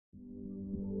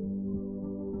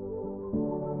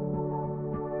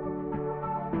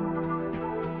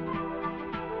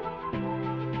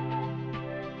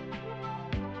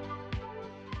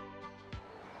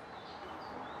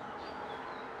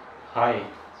Hi,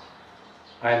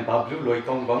 I am Babloo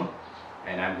Loitongbam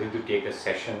and I am going to take a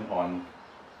session on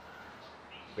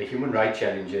the human rights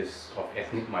challenges of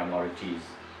ethnic minorities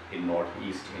in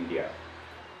northeast India.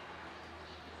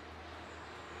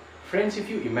 Friends, if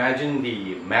you imagine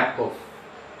the map of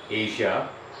Asia,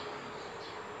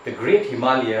 the Great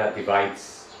Himalaya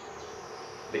divides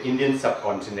the Indian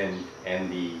subcontinent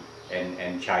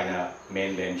and China,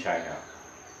 mainland China.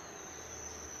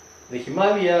 The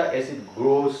Himalaya, as it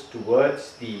grows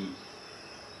towards the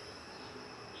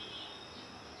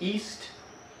east,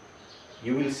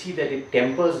 you will see that it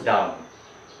tempers down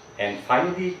and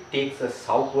finally takes a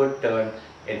southward turn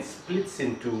and splits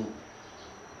into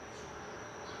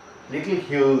little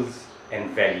hills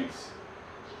and valleys.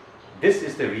 This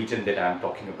is the region that I am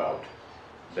talking about,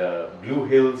 the blue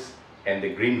hills and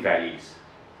the green valleys.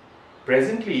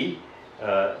 Presently,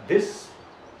 this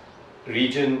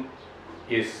region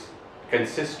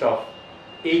consists of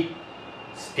 8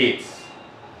 states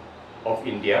of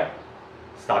India,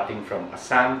 starting from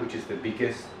Assam, which is the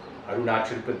biggest,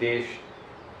 Arunachal Pradesh,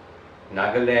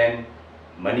 Nagaland,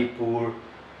 Manipur,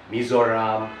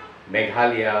 Mizoram,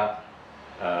 Meghalaya,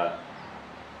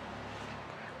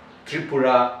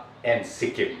 Tripura and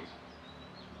Sikkim.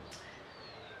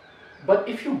 But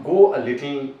if you go a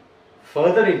little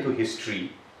further into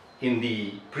history, in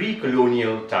the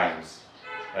pre-colonial times,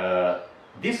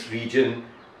 this region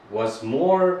was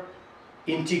more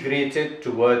integrated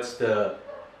towards the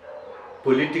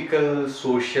political,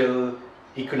 social,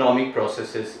 economic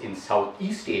processes in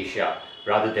Southeast Asia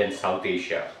rather than South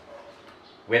Asia.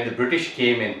 When the British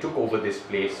came and took over this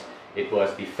place, it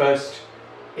was the first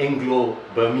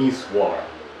Anglo-Burmese war.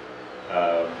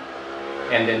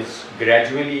 And then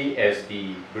gradually, as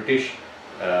the British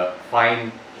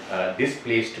find this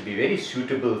place to be very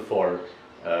suitable for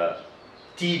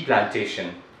tea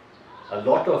plantation, a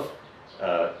lot of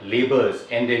laborers,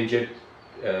 endangered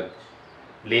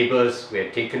laborers were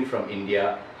taken from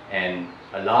India, and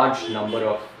a large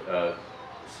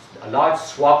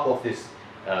swath of this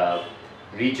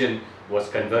region was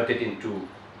converted into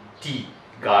tea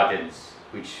gardens,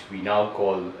 which we now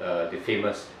call the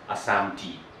famous Assam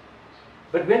tea.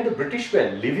 But when the British were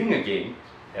living again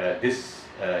this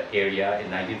area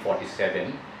in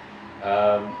 1947,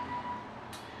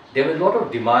 there were a lot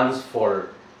of demands for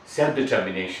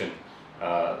self-determination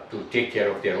to take care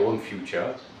of their own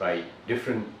future by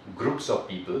different groups of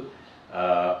people,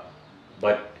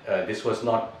 but this was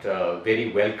not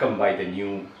very welcome by the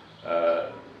new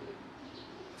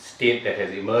state that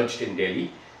has emerged in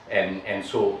Delhi, and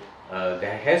so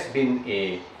there has been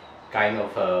a kind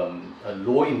of a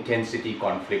low intensity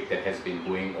conflict that has been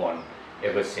going on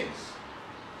ever since.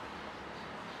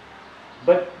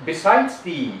 But besides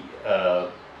the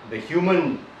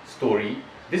human story,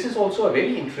 this is also a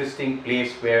very interesting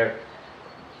place where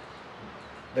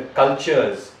the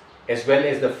cultures as well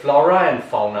as the flora and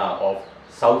fauna of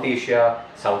South Asia,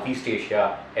 Southeast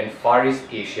Asia and Far East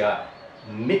Asia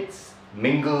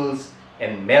mingles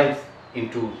and melt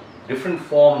into different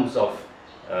forms of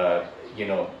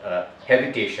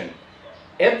habitation.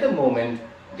 At the moment,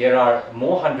 there are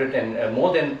more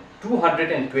than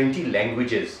 220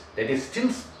 languages that is still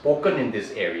spoken in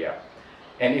this area,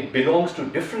 and it belongs to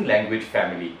different language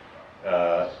family,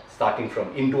 starting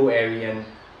from Indo-Aryan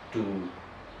to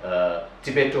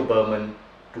Tibeto-Burman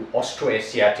to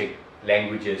Austro-Asiatic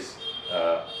languages,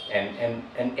 and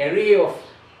an array of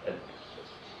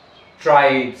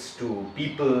tribes to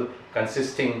people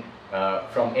consisting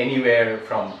from anywhere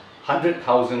from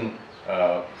 100,000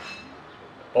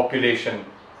 population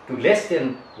to less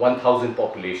than 1,000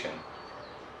 population.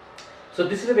 So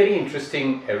this is a very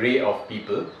interesting array of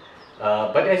people,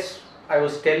 but as I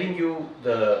was telling you,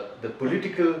 the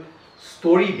political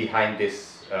story behind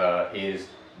this is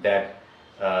that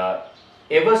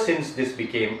ever since this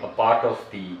became a part of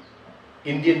the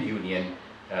Indian Union,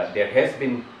 there has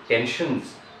been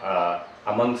tensions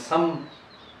among some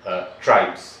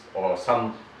tribes or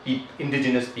some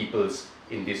indigenous peoples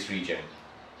in this region,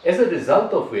 as a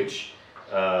result of which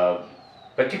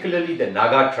particularly the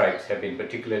Naga tribes have been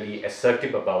particularly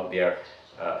assertive about their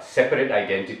separate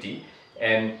identity,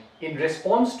 and in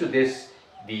response to this,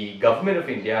 the government of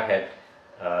India had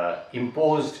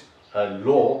imposed a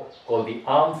law called the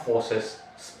Armed Forces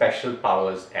Special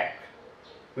Powers Act,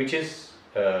 which is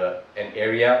an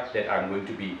area that I'm going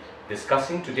to be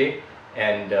discussing today.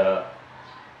 And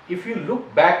if you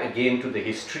look back again to the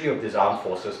history of this Armed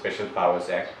Forces Special Powers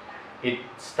Act, it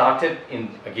started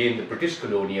in, again, the British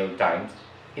colonial times,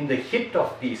 in the hit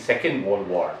of the Second World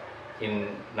War, in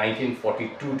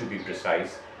 1942 to be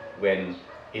precise, when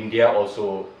India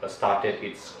also started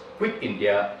its Quit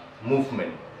India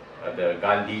movement. the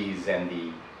Gandhis and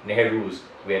the Nehrus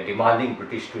were demanding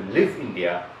British to leave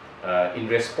India, in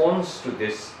response to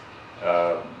this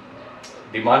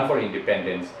demand for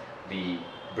independence, the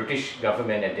British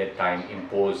government at that time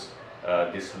imposed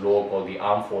this law called the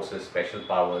Armed Forces Special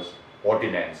Powers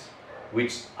Ordinance,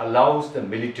 which allows the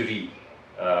military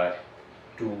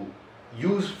to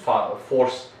use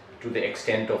force to the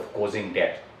extent of causing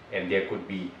death, and there could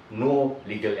be no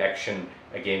legal action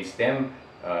against them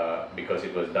because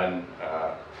it was done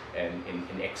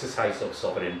in exercise of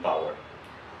sovereign power.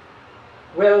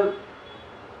 Well,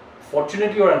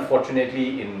 fortunately or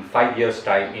unfortunately, in 5 years'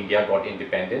 time, India got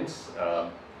independence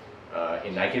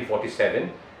in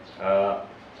 1947.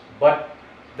 But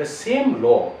the same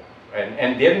law,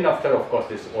 and thereafter, of course,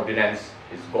 this ordinance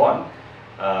is gone,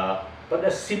 but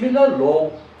a similar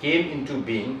law came into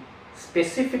being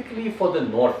specifically for the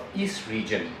northeast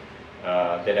region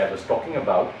that I was talking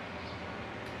about.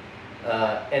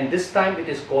 And this time it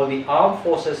is called the Armed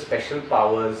Forces Special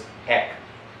Powers Act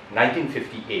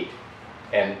 1958.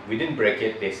 And within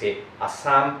bracket they say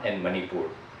Assam and Manipur,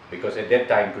 because at that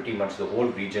time pretty much the whole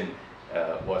region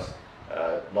was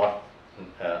not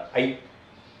 8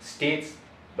 states,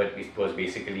 but it was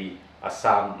basically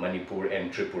Assam, Manipur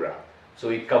and Tripura. So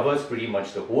it covers pretty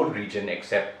much the whole region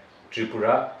except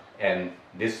Tripura, and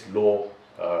this law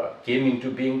came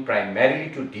into being primarily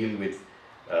to deal with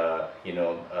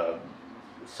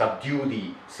subdue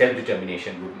the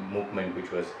self-determination movement,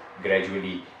 which was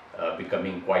gradually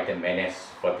becoming quite a menace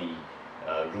for the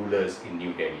rulers in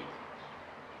New Delhi.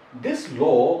 This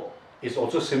law is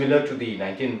also similar to the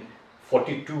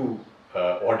 1942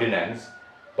 ordinance,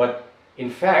 but in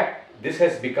fact this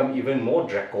has become even more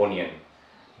draconian.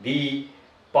 The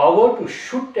power to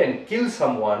shoot and kill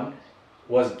someone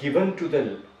was given to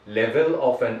the level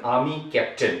of an army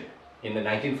captain in the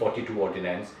 1942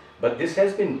 ordinance, but this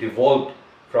has been devolved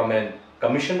from a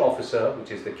commissioned officer,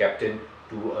 which is the captain,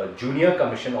 to a junior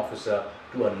commissioned officer,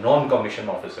 to a non-commissioned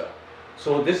officer.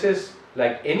 So this is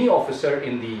like any officer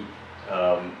in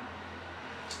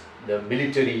the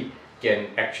military can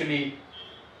actually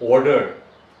order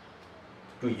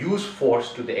to use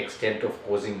force to the extent of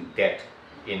causing death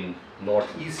in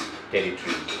Northeast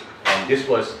Territory, and this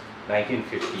was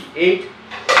 1958.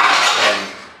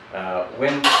 And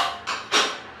when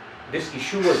this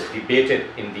issue was debated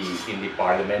in the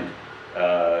Parliament,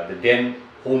 the then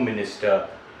Home Minister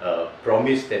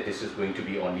promised that this is going to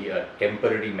be only a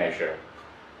temporary measure,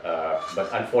 but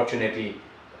unfortunately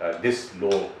this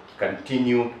law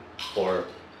continued for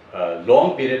a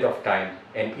long period of time,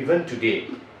 and even today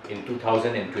in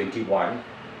 2021,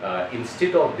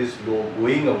 instead of this law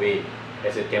going away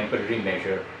as a temporary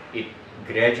measure, it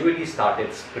gradually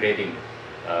started spreading.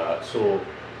 So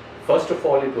first of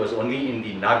all, it was only in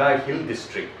the Naga Hill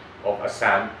district of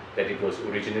Assam that it was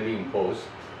originally imposed,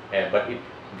 but it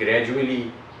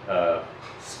gradually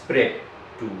spread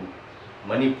to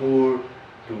Manipur,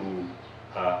 to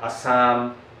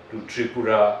Assam, to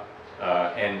Tripura,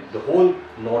 and the whole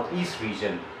northeast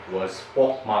region was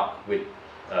pockmarked with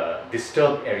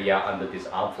disturbed area under this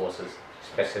Armed Forces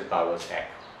Special Powers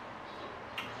Act.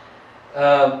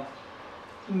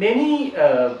 Many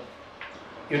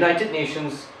United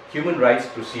Nations human rights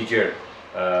procedure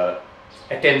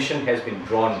attention has been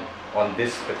drawn on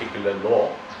this particular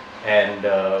law, and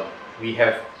we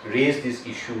have raised these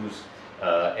issues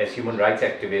as human rights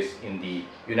activists in the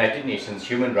United Nations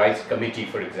Human Rights Committee,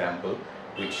 for example,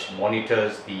 which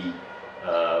monitors the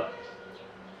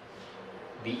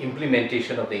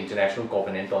implementation of the International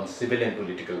Covenant on Civil and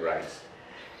Political Rights.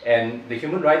 And the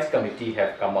Human Rights Committee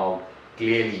have come out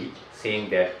clearly saying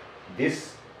that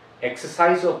this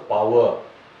exercise of power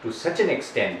to such an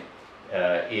extent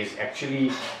is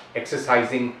actually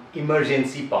exercising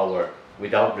emergency power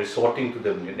without resorting to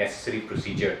the necessary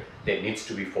procedure that needs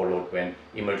to be followed when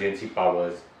emergency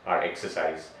powers are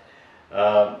exercised.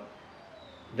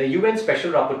 The UN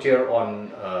Special Rapporteur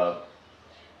on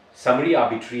summary,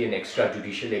 arbitrary and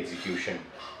extrajudicial execution,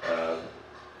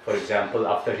 for example,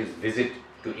 after his visit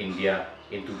to India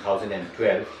in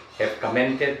 2012, have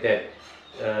commented that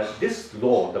this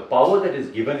law, the power that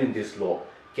is given in this law,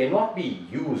 cannot be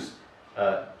used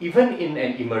even in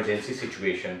an emergency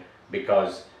situation,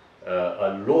 because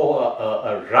a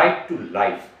right to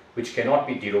life which cannot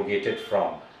be derogated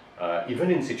from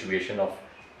even in situation of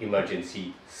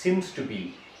emergency seems to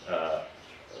be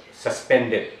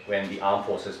suspended when the Armed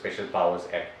Forces Special Powers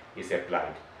Act is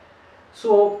applied.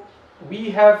 So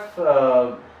we have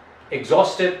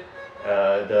exhausted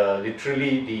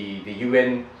literally the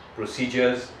UN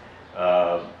procedures.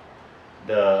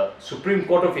 The Supreme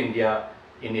Court of India,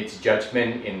 in its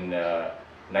judgment in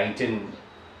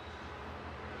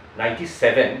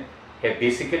 97 have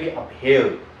basically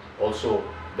upheld also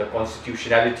the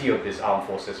constitutionality of this Armed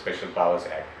Forces Special Powers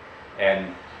Act,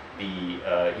 and the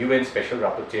UN Special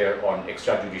Rapporteur on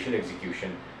Extrajudicial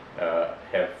Execution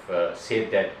have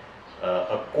said that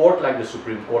a court like the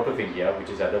Supreme Court of India, which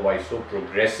is otherwise so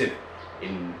progressive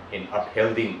in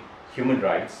upholding human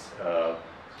rights,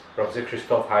 Professor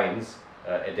Christoph Heinz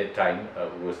at that time,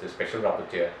 who was the Special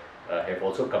Rapporteur, have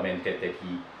also commented that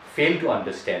he failed to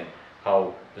understand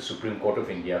how the Supreme Court of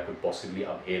India could possibly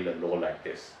uphold a law like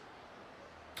this.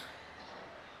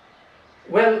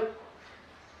 Well,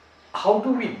 how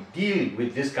do we deal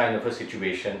with this kind of a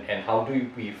situation, and how do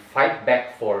we fight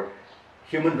back for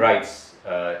human rights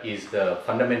is the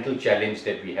fundamental challenge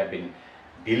that we have been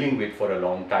dealing with for a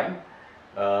long time.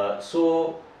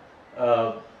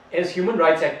 As human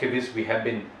rights activists, we have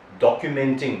been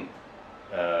documenting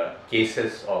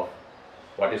cases of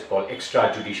what is called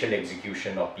extrajudicial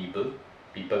execution of people.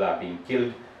 People are being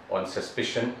killed on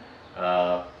suspicion,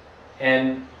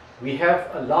 and we have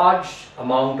a large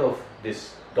amount of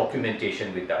this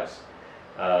documentation with us.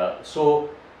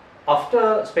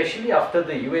 Especially after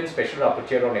the UN Special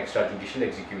Rapporteur on Extrajudicial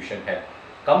Execution had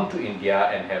come to India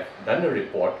and have done a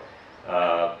report,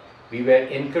 we were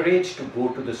encouraged to go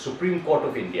to the Supreme Court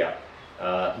of India,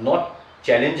 not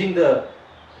challenging the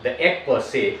act per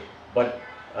se, but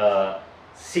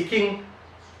seeking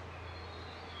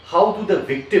how do the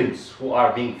victims who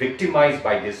are being victimized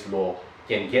by this law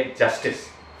can get justice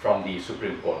from the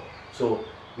Supreme Court. So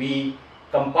we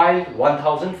compiled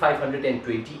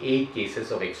 1,528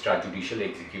 cases of extrajudicial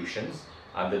executions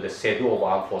under the CEDAW of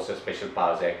Armed Forces Special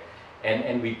Powers Act,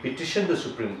 and we petitioned the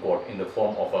Supreme Court in the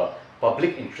form of a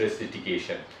public interest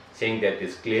litigation, saying that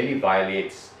this clearly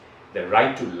violates the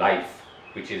right to life,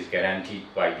 which is guaranteed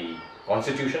by the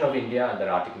Constitution of India under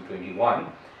Article 21,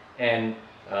 and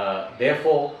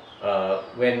therefore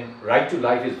when right to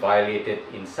life is violated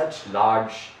in such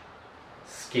large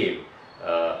scale,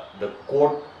 the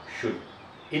court should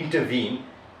intervene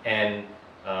and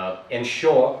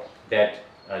ensure that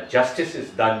justice is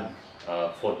done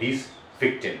for these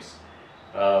victims.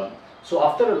 So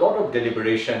after a lot of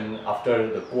deliberation,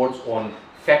 after the court's own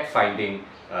fact-finding,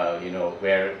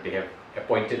 where they have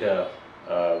appointed a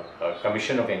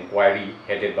commission of inquiry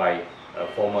headed by a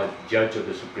former judge of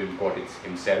the Supreme Court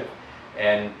himself,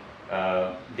 and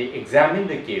they examined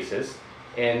the cases,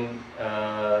 and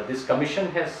this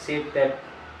commission has said that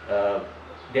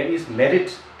there is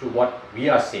merit to what we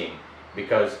are saying,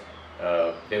 because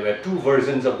there were two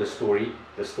versions of the story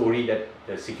that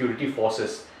the security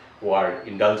forces who are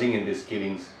indulging in these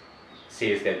killings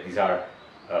says that these are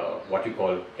what you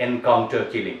call encounter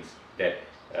killings, that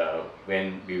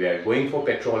when we were going for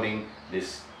patrolling,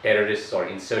 these terrorists or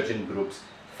insurgent groups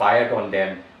fired on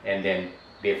them, and then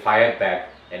they fired back,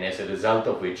 and as a result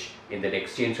of which, in that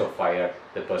exchange of fire,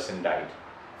 the person died.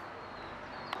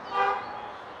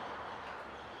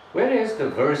 Whereas the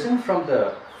version from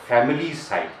the family's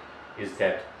side is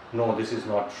that no, this is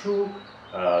not true.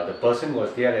 The person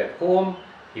was there at home,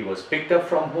 he was picked up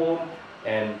from home,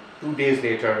 and 2 days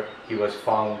later he was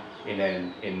found in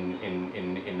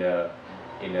a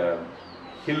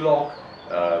hillock,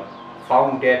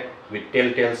 found dead with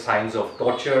telltale signs of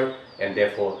torture, and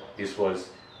therefore this was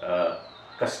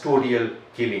custodial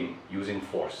killing using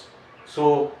force.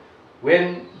 So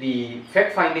when the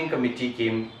fact-finding committee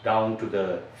came down to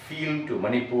the field, to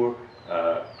Manipur,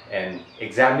 and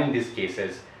examined these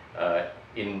cases,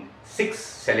 in 6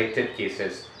 selected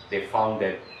cases, they found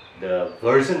that the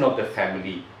version of the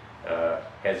family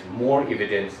has more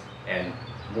evidence and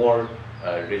more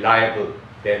reliable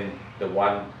than the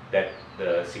one that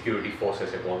the security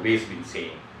forces have always been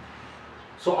saying.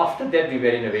 So after that, we were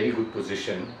in a very good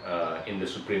position in the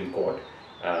Supreme Court,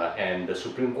 and the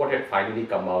Supreme Court had finally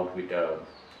come out with a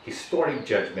historic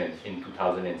judgment in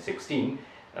 2016,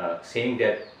 saying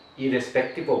that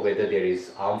irrespective of whether there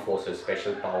is Armed Forces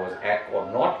Special Powers Act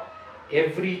or not,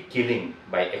 every killing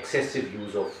by excessive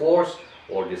use of force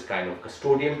or this kind of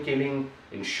custodial killing,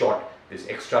 in short, this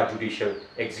extrajudicial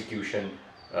execution,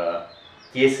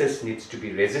 cases needs to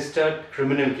be registered,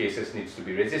 criminal cases needs to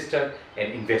be registered,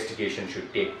 and investigation should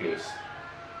take place.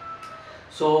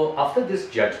 So after this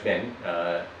judgment,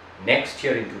 next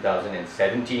year in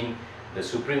 2017, the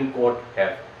Supreme Court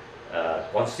have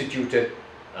constituted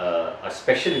a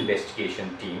special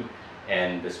investigation team,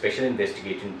 and the special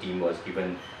investigation team was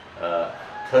given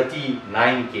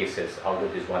 39 cases out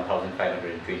of this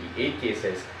 1,528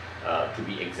 cases to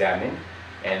be examined,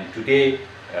 and today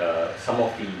some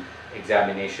of the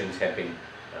examinations have been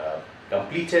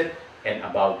completed, and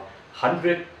about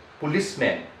 100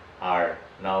 policemen are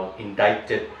now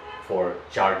indicted for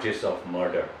charges of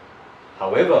murder.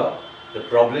 However, the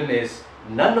problem is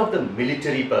none of the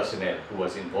military personnel who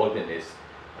was involved in this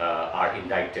are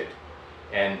indicted.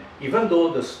 And even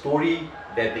though the story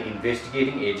that the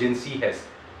investigating agency has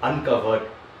uncovered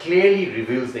clearly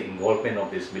reveals the involvement of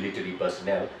this military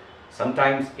personnel,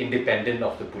 sometimes independent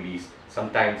of the police,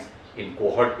 sometimes in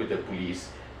cohort with the police,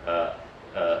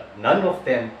 none of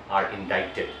them are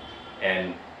indicted.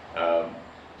 And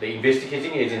the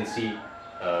investigating agency,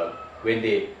 when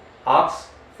they ask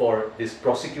for this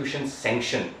prosecution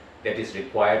sanction that is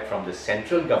required from the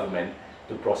central government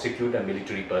to prosecute a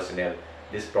military personnel,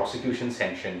 this prosecution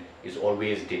sanction is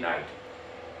always denied.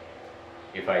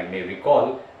 If I may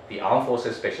recall, the Armed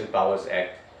Forces Special Powers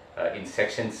Act in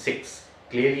section 6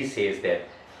 clearly says that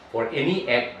for any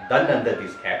act done under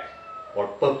this act or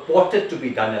purported to be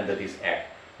done under this act,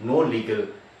 no legal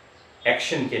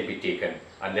action can be taken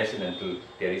unless and until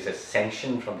there is a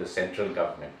sanction from the central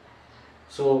government.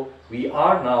 So we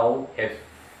are now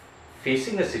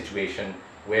facing a situation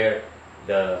where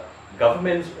the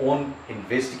government's own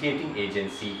investigating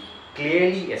agency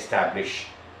clearly established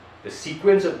the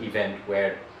sequence of event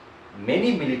where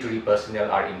many military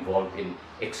personnel are involved in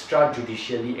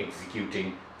extrajudicially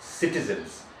executing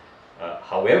citizens.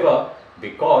 However,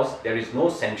 because there is no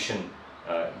sanction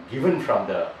given from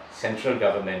the central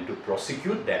government to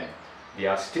prosecute them, they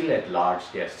are still at large,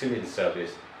 they are still in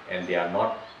service, and they are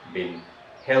not being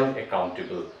held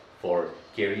accountable for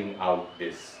carrying out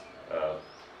this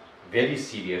very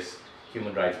serious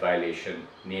human rights violation,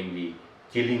 namely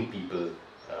killing people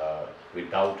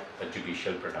without a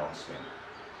judicial pronouncement.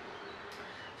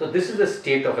 So this is the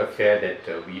state of affair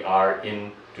that we are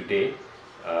in today.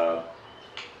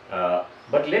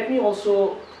 But let me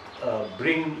also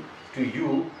bring to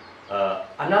you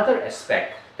another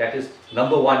aspect, that is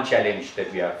number one challenge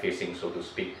that we are facing, so to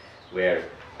speak, where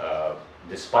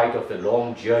despite of the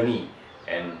long journey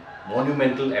and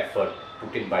monumental effort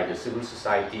put in by the civil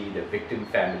society, the victim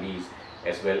families,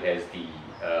 as well as the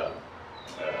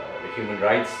human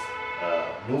rights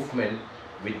movement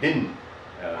within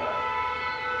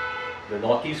the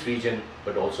Northeast region,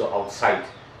 but also outside,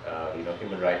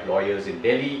 human rights lawyers in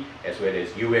Delhi, as well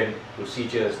as UN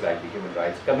procedures like the Human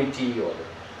Rights Committee or the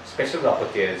Special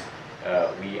Rapporteurs,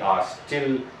 we are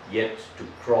still yet to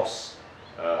cross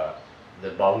the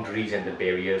boundaries and the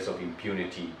barriers of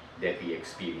impunity that we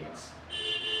experience.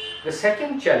 The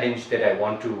second challenge that I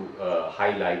want to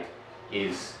highlight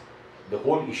is the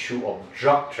whole issue of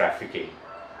drug trafficking.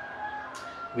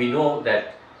 We know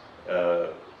that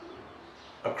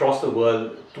across the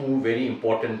world, two very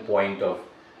important points of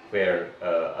where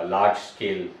a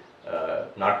large-scale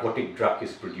narcotic drug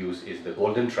is produced is the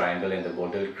Golden Triangle and the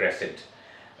Golden Crescent.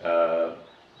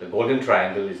 The Golden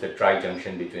Triangle is the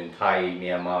tri-junction between Thai,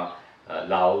 Myanmar,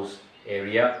 Laos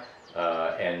area,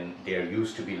 and there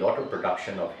used to be a lot of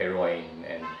production of heroin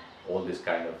and all this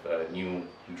kind of new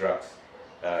drugs,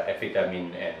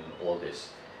 amphetamine and all this.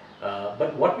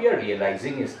 But what we are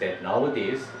realizing is that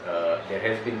nowadays there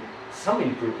has been some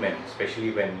improvement,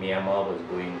 especially when Myanmar was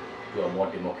going to a more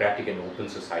democratic and open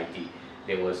society.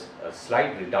 There was a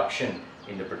slight reduction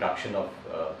in the production of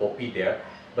poppy there,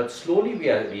 but slowly we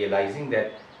are realizing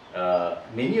that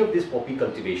many of this poppy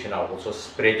cultivation are also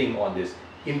spreading on this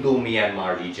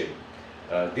Indo-Myanmar region.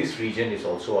 This region is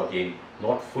also again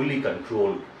not fully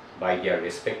controlled by their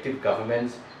respective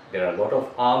governments. There are a lot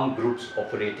of armed groups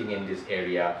operating in this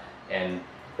area, and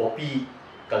poppy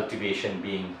cultivation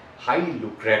being highly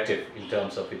lucrative in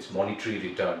terms of its monetary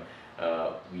return,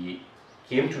 we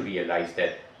came to realize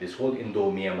that this whole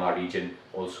Indo-Myanmar region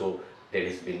also, there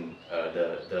has been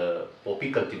the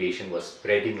poppy cultivation was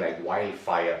spreading like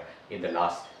wildfire in the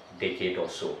last decade or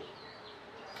so.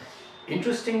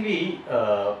 Interestingly,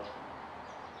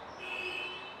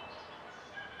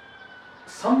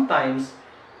 sometimes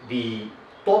the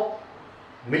top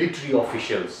military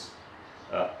officials,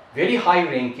 very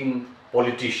high-ranking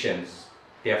politicians,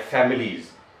 their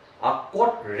families are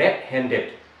caught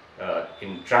red-handed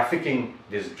in trafficking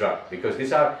this drug, because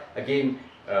these are again,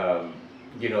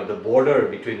 the border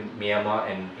between Myanmar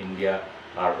and India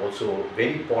are also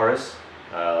very porous,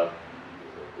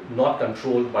 not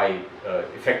controlled by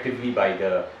effectively by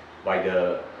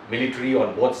the military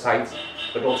on both sides,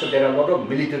 but also there are a lot of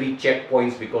military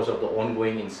checkpoints because of the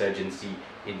ongoing insurgency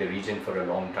in the region for a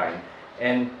long time.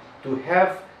 And to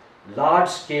have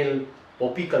large-scale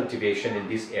poppy cultivation in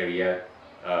this area,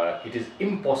 it is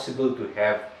impossible to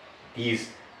have these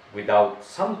without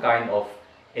some kind of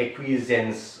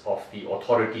acquiescence of the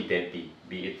authority that be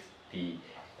it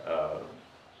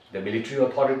the military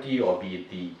authority, or be it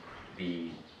the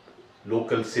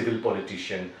local civil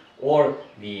politician, or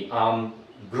the armed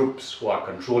groups who are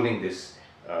controlling this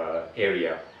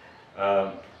area.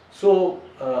 So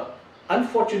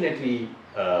unfortunately,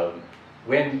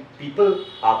 when people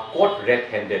are caught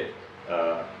red-handed,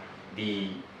 the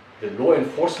law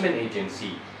enforcement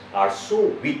agency are so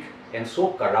weak and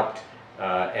so corrupt,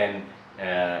 and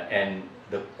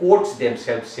the courts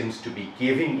themselves seems to be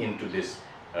caving into this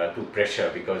to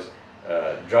pressure, because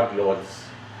drug lords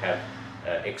have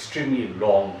extremely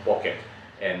long pocket,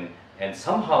 and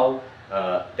somehow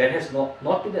there has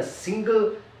not been a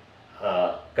single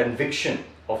conviction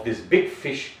of this big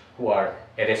fish who are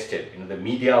arrested. The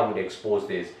media would expose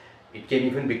this. It can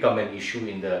even become an issue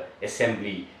in the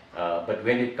assembly, but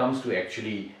when it comes to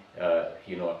actually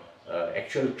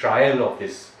actual trial of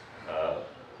this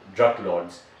drug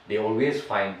lords, they always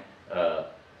find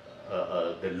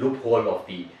the loophole of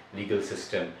the legal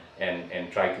system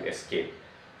and try to escape.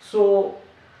 So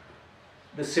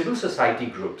the civil society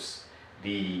groups,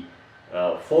 the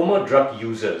former drug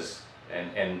users,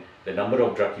 and the number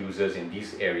of drug users in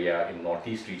this area in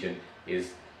Northeast region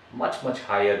is much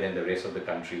higher than the rest of the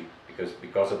country,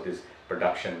 because of this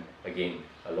production. Again,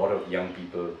 a lot of young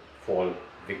people fall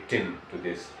victim to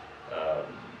this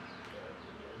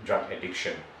drug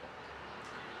addiction,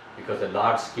 because the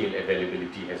large scale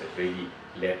availability has really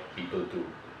led people to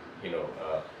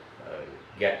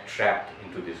get trapped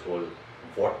into this whole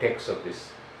vortex of this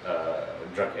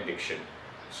drug addiction.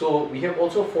 So we have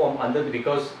also formed under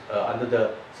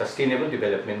the Sustainable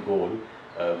Development Goal,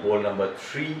 goal number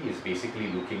 3 is basically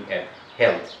looking at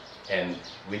health, and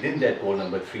within that goal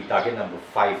number 3, target number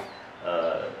 5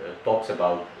 talks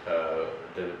about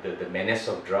the menace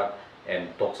of drug,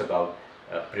 and talks about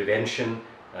prevention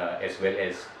as well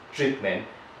as treatment.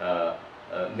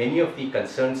 Many of the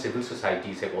concerned civil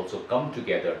societies have also come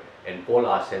together and call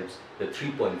ourselves the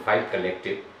 3.5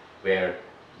 Collective, where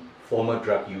former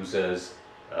drug users,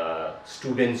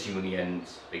 students'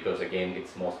 unions, because again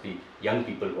it's mostly young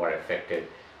people who are affected,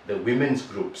 the women's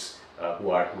groups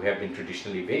who have been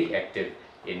traditionally very active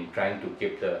in trying to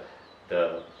keep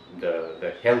the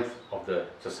health of the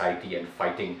society and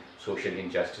fighting social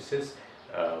injustices.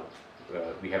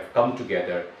 We have come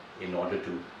together in order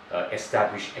to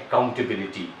establish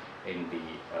accountability in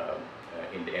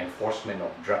the enforcement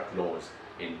of drug laws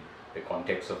in the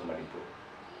context of Manipur.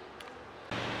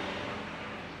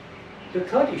 The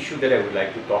third issue that I would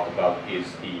like to talk about is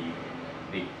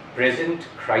the present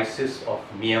crisis of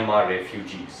Myanmar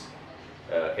refugees.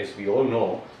 As we all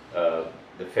know,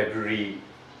 the February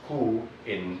coup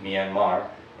in Myanmar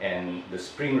and the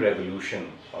Spring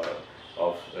Revolution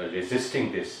of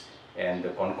resisting this, and the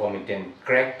concomitant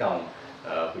crackdown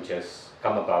which has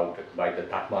come about by the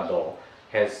Tatmadaw,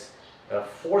 has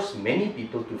forced many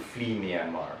people to flee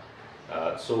Myanmar.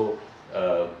 So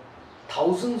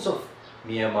thousands of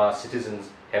Myanmar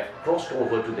citizens have crossed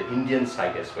over to the Indian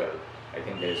side as well. I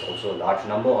think there is also a large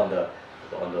number on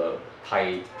the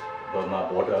Thai-Burma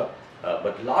border,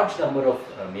 but large number of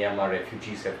Myanmar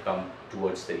refugees have come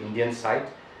towards the Indian side.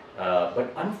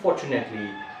 But unfortunately,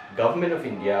 Government of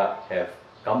India have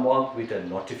come out with a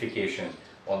notification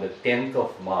on the 10th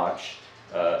of March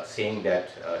saying that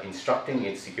instructing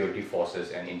its security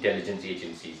forces and intelligence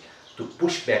agencies to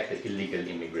push back the illegal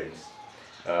immigrants.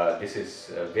 This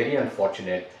is very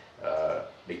unfortunate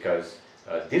because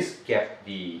this kept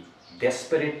the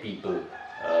desperate people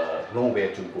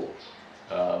nowhere to go.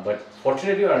 But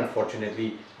fortunately or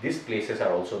unfortunately, these places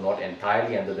are also not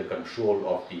entirely under the control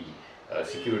of the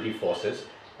security forces,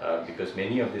 because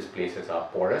many of these places are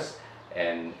porous,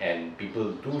 and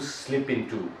people do slip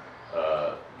into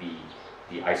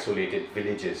the isolated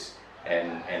villages,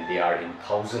 and they are in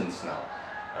thousands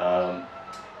now.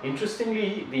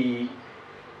 Interestingly, the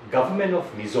government of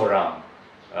Mizoram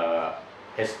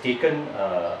has taken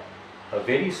a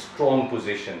very strong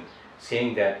position,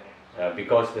 saying that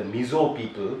because the Mizo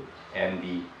people and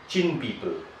the Chin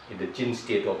people in the Chin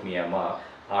state of Myanmar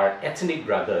are ethnic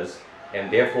brothers, and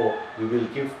therefore we will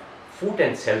give food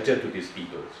and shelter to these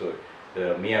people. So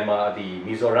the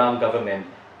Mizoram government,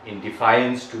 in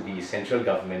defiance to the central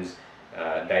government's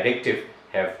directive,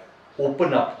 have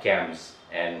opened up camps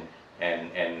and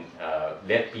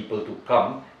let people to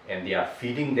come, and they are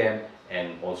feeding them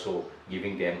and also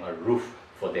giving them a roof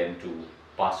for them to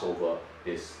pass over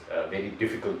this very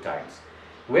difficult times.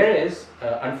 Whereas,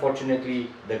 unfortunately,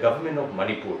 the government of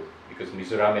Manipur, because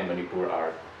Mizoram and Manipur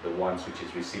are the ones which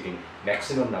is receiving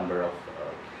maximum number of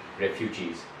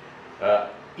refugees,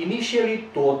 initially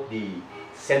towed the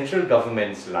central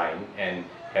government's line and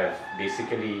have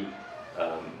basically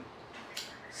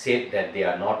said that they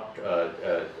are not,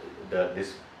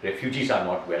 these refugees are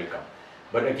not welcome.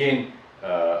 But again,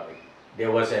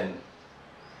 there was an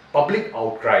public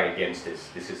outcry against this.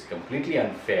 This is completely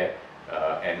unfair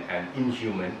and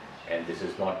inhuman, and this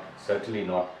is certainly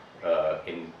not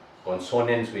in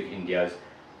consonance with India's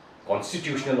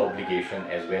constitutional obligation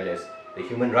as well as the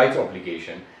human rights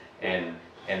obligation, and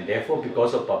therefore,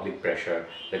 because of public pressure,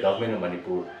 the government of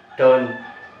Manipur turned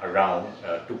around,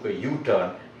 took a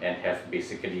U-turn, and have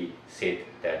basically said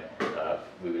that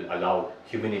we will allow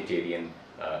humanitarian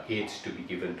aids to be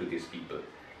given to these people.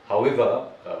 However,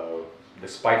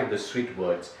 despite of the sweet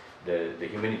words, the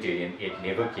humanitarian aid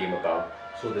never came about.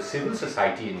 So the civil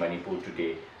society in Manipur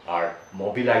today are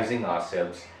mobilizing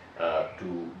ourselves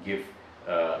to give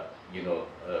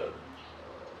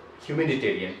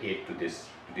humanitarian aid to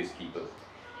these people.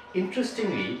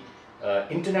 Interestingly,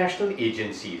 international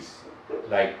agencies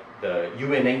like the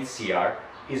UNHCR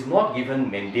is not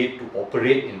given mandate to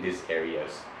operate in these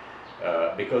areas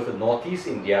because the Northeast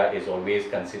India is always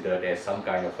considered as some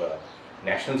kind of a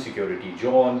national security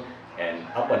zone, and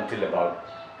up until about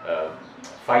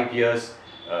 5 years,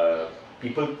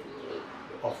 people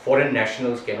of foreign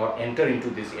nationals cannot enter into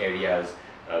these areas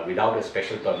without a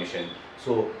special permission.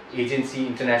 So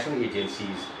international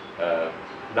agencies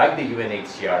like the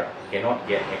UNHCR cannot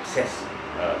get access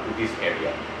to this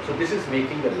area. So this is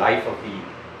making the life of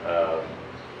the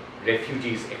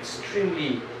refugees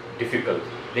extremely difficult.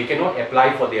 They cannot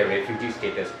apply for their refugee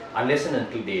status unless and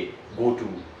until they go to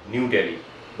New Delhi.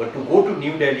 But to go to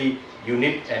New Delhi, you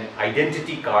need an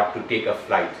identity card to take a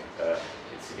flight.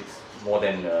 It's more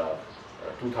than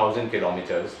 2,000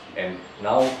 kilometers, and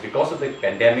now because of the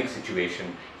pandemic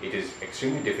situation, it is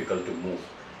extremely difficult to move.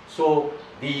 So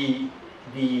the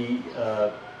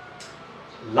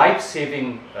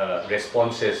life-saving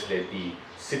responses that the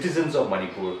citizens of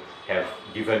Manipur have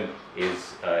given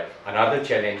is another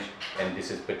challenge, and this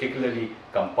is particularly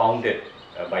compounded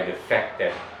by the fact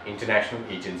that international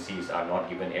agencies are not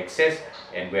given access,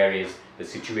 and whereas the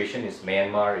situation in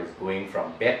Myanmar is going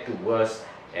from bad to worse,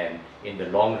 and in the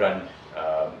long run,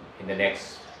 in the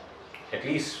next at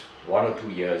least 1 or 2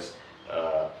 years,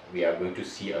 we are going to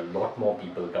see a lot more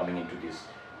people coming into this,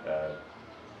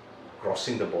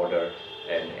 crossing the border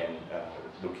and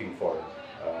looking for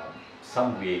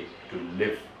some way to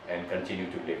live and continue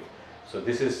to live. So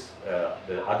this is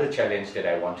the other challenge that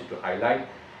I wanted to highlight.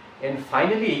 And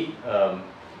finally,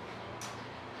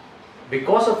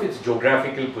 because of its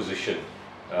geographical position,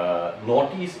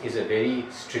 Northeast is a very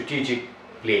strategic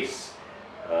place.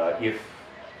 If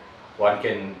one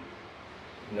can,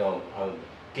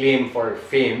 claim for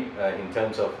fame in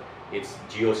terms of its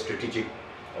geostrategic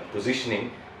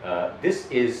positioning, this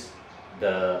is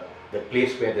the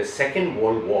place where the Second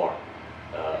World War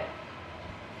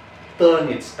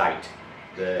turned its tide.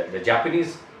 The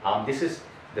Japanese this is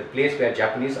the place where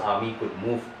Japanese army could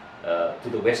move to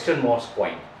the westernmost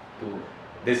point, to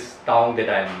this town that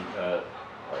I am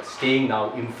staying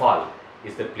now. Imphal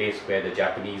is the place where the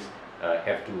Japanese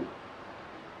have to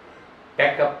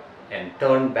pack up and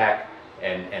turn back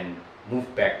and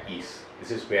move back east.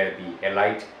 This is where the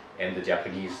Allied and the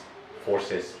Japanese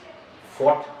forces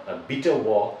fought a bitter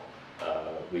war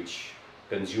which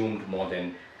consumed more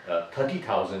than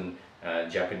 30,000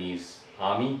 Japanese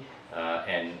army,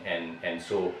 and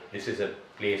so this is a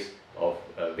place of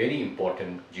very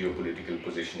important geopolitical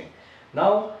positioning.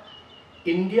 Now,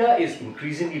 India is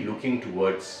increasingly looking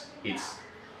towards its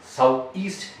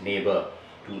southeast neighbor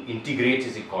to integrate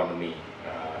its economy,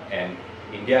 and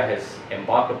India has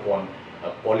embarked upon a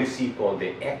policy called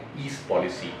the Act East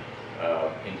policy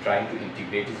in trying to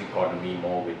integrate its economy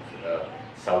more with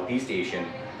Southeast Asian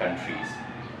countries.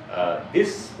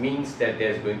 This means that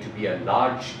there's going to be a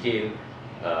large-scale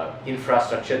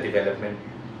infrastructure development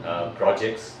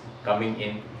projects coming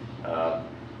in,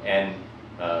 and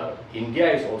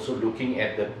India is also looking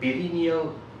at the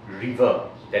perennial river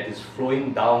that is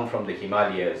flowing down from the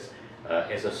Himalayas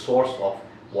as a source of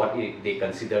what they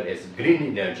consider as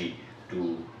green energy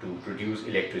to produce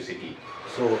electricity.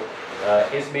 So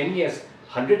as many as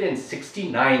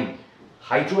 169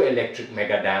 hydroelectric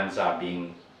mega dams are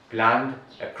being planned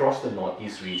across the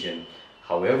Northeast region.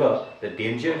 However, the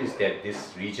danger is that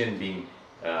this region, being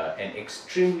an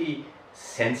extremely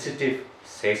sensitive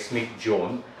seismic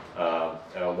zone,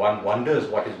 one wonders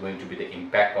what is going to be the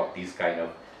impact of these kind of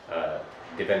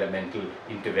developmental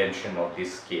intervention of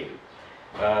this scale.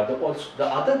 The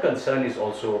other concern is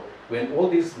also when all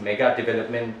these mega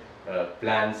development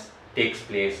plans takes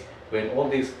place, when all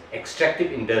these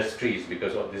extractive industries,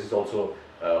 because this is also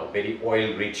a very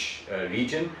oil-rich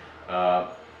region,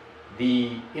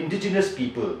 the indigenous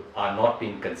people are not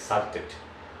being consulted.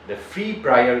 The free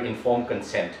prior informed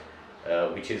consent,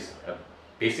 which is a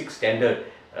basic standard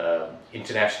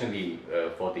internationally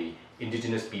for the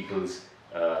indigenous peoples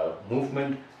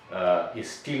movement is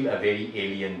still a very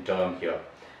alien term here.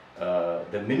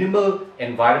 The minimal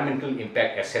environmental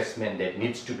impact assessment that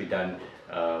needs to be done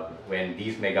when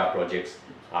these mega projects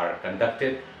are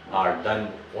conducted are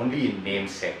done only in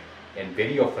namesake, and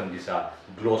very often these are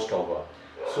glossed over.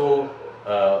 So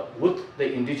would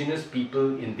the indigenous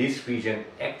people in this region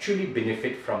actually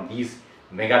benefit from these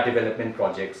mega development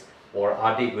projects, or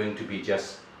are they going to be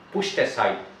just pushed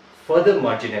aside, further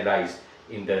marginalized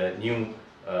in the new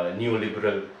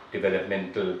neoliberal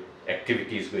developmental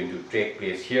activities going to take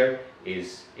place here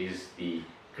is the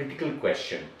critical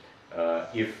question.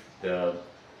 If the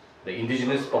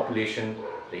indigenous population,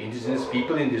 the indigenous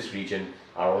people in this region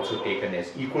are also taken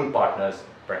as equal partners,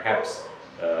 perhaps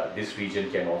this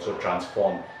region can also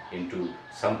transform into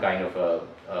some kind of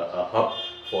a hub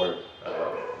for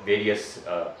various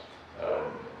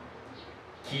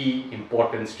key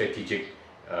important strategic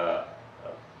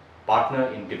partner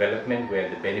in development, where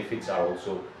the benefits are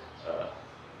also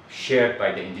shared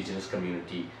by the indigenous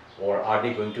community, or are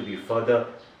they going to be further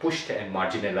pushed and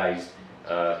marginalized,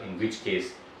 in which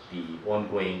case the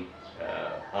ongoing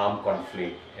armed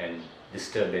conflict and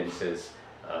disturbances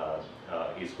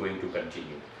is going to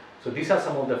continue. So these are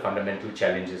some of the fundamental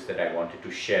challenges that I wanted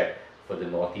to share for the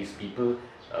Northeast people.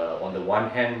 On the one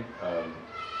hand,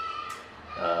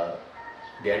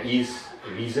 there is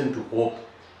reason to hope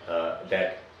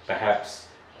that perhaps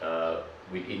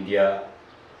with India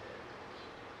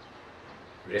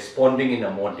responding in a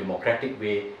more democratic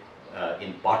way,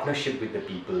 in partnership with the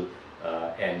people,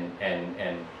 and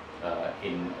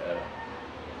in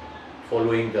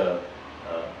following the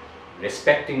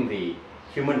respecting the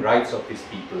human rights of these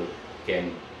people,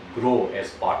 can grow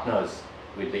as partners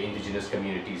with the indigenous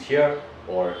communities here.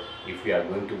 Or if we are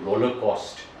going to roller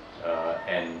coast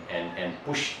and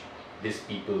push these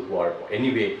people who are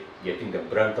anyway getting the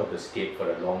brunt of the state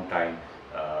for a long time,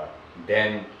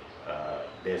 then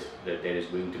there is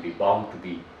going to be bound to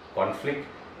be conflict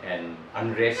and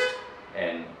unrest,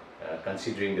 and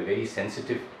considering the very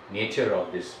sensitive nature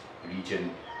of this region,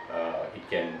 it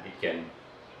can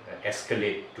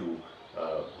escalate to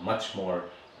much more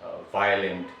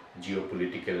violent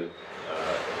geopolitical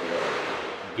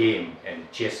game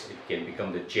and chess. It can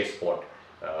become the chessboard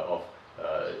of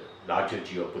larger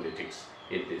geopolitics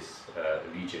in this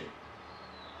region.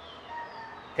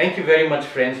 Thank you very much,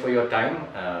 friends, for your time,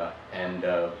 and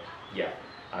yeah,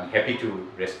 I'm happy to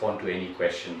respond to any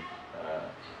question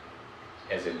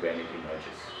as and when it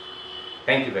emerges.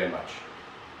 Thank you very much.